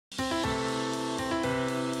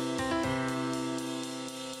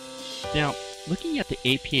Now, looking at the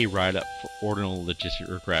APA write-up for ordinal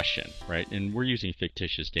logistic regression, right, and we're using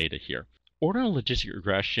fictitious data here. Ordinal logistic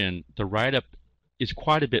regression, the write-up is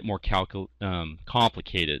quite a bit more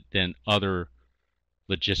complicated than other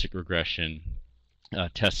logistic regression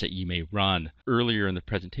tests that you may run. Earlier in the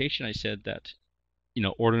presentation, I said that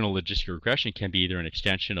ordinal logistic regression can be either an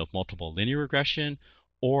extension of multiple linear regression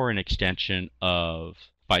or an extension of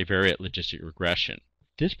bivariate logistic regression.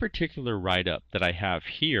 This particular write-up that I have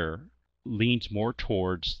here leans more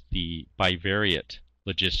towards the bivariate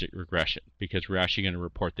logistic regression because we're actually going to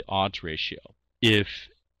report the odds ratio. If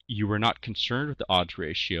you were not concerned with the odds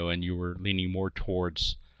ratio and you were leaning more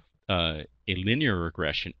towards a linear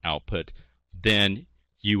regression output, then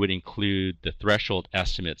you would include the threshold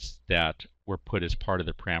estimates that were put as part of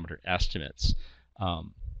the parameter estimates.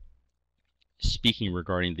 Speaking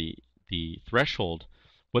regarding the threshold,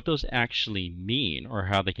 what those actually mean or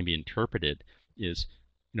how they can be interpreted is,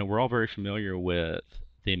 we're all very familiar with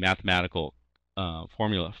the mathematical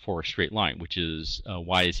formula for a straight line, which is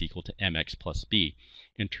y is equal to mx plus b.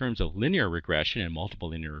 In terms of linear regression and multiple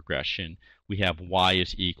linear regression, we have y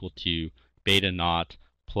is equal to beta naught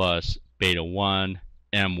plus beta 1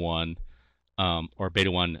 m1, or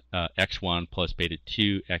beta 1 x1 plus beta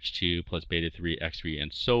 2 x2 plus beta 3 x3,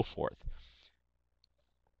 and so forth.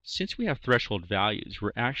 Since we have threshold values,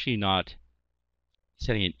 we're actually not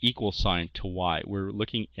setting an equal sign to y. We're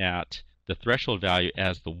looking at the threshold value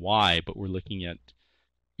as the y, but we're looking at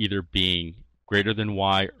either being greater than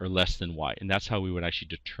y or less than y. And that's how we would actually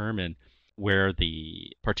determine where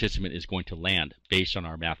the participant is going to land based on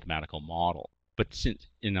our mathematical model. But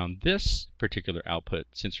on this particular output,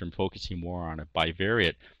 since I'm focusing more on a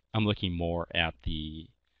bivariate, I'm looking more at the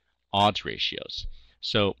odds ratios.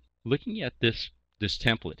 So looking at this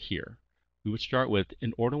template here, we would start with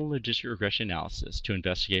an ordinal logistic regression analysis to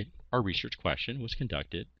investigate our research question was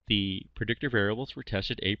conducted. The predictor variables were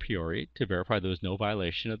tested a priori to verify there was no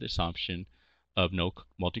violation of the assumption of no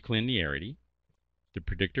multicollinearity. The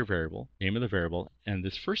predictor variable, name of the variable, and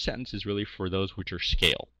this first sentence is really for those which are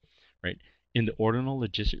scale, right? In the ordinal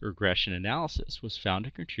logistic regression analysis was found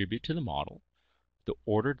to contribute to the model. The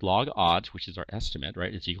ordered log odds, which is our estimate,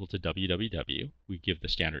 right, is equal to www. We give the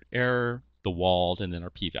standard error, the Walden, and then our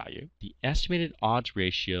p-value. The estimated odds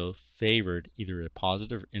ratio favored either a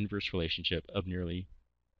positive or inverse relationship of nearly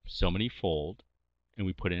so many fold, and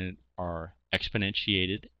we put in our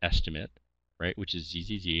exponentiated estimate, right, which is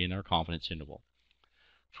ZZZ in our confidence interval,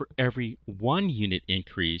 for every 1 unit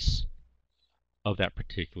increase of that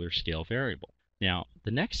particular scale variable. Now, the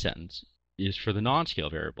next sentence is for the non-scale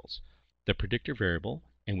variables. The predictor variable,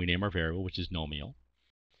 and we name our variable, which is nomial,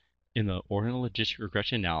 in the ordinal logistic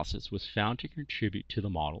regression analysis was found to contribute to the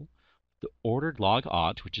model. The ordered log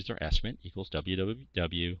odds, which is our estimate, equals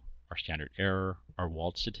www, our standard error, our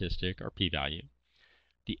Walden statistic, our p-value.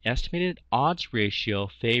 The estimated odds ratio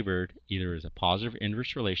favored either as a positive or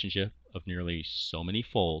inverse relationship of nearly so many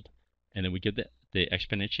fold, and then we give the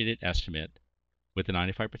exponentiated estimate with a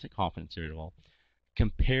 95% confidence interval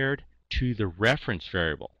compared to the reference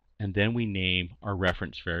variable, and then we name our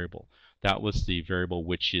reference variable. That was the variable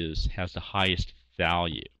which has the highest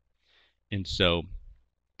value. And so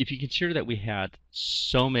if you consider that we had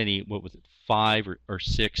so many, 5 or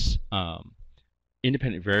 6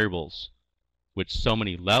 independent variables with so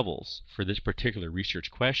many levels for this particular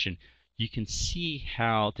research question, you can see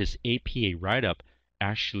how this APA write-up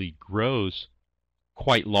actually grows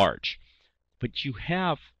quite large. But you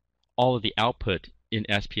have all of the output in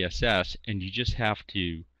SPSS, and you just have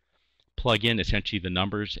to plug in essentially the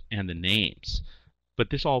numbers and the names.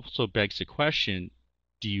 But this also begs the question,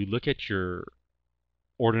 do you look at your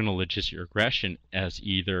ordinal logistic regression as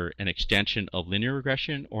either an extension of linear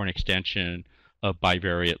regression or an extension of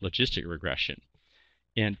bivariate logistic regression?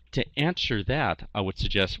 And to answer that, I would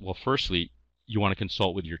suggest, well, firstly, you want to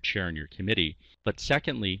consult with your chair and your committee. But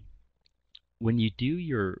secondly, when you do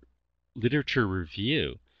your literature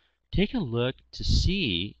review, take a look to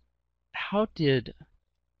see how did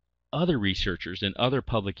other researchers and other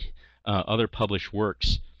published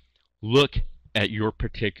works look at your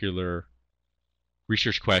particular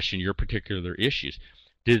research question, your particular issues.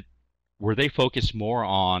 Were they focused more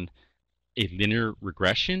on a linear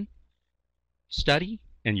regression study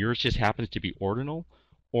and yours just happens to be ordinal,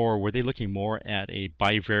 or were they looking more at a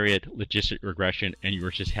bivariate logistic regression and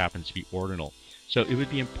yours just happens to be ordinal? So it would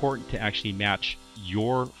be important to actually match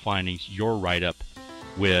your findings, your write-up,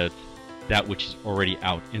 with that which is already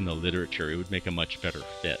out in the literature. It would make a much better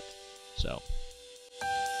fit. So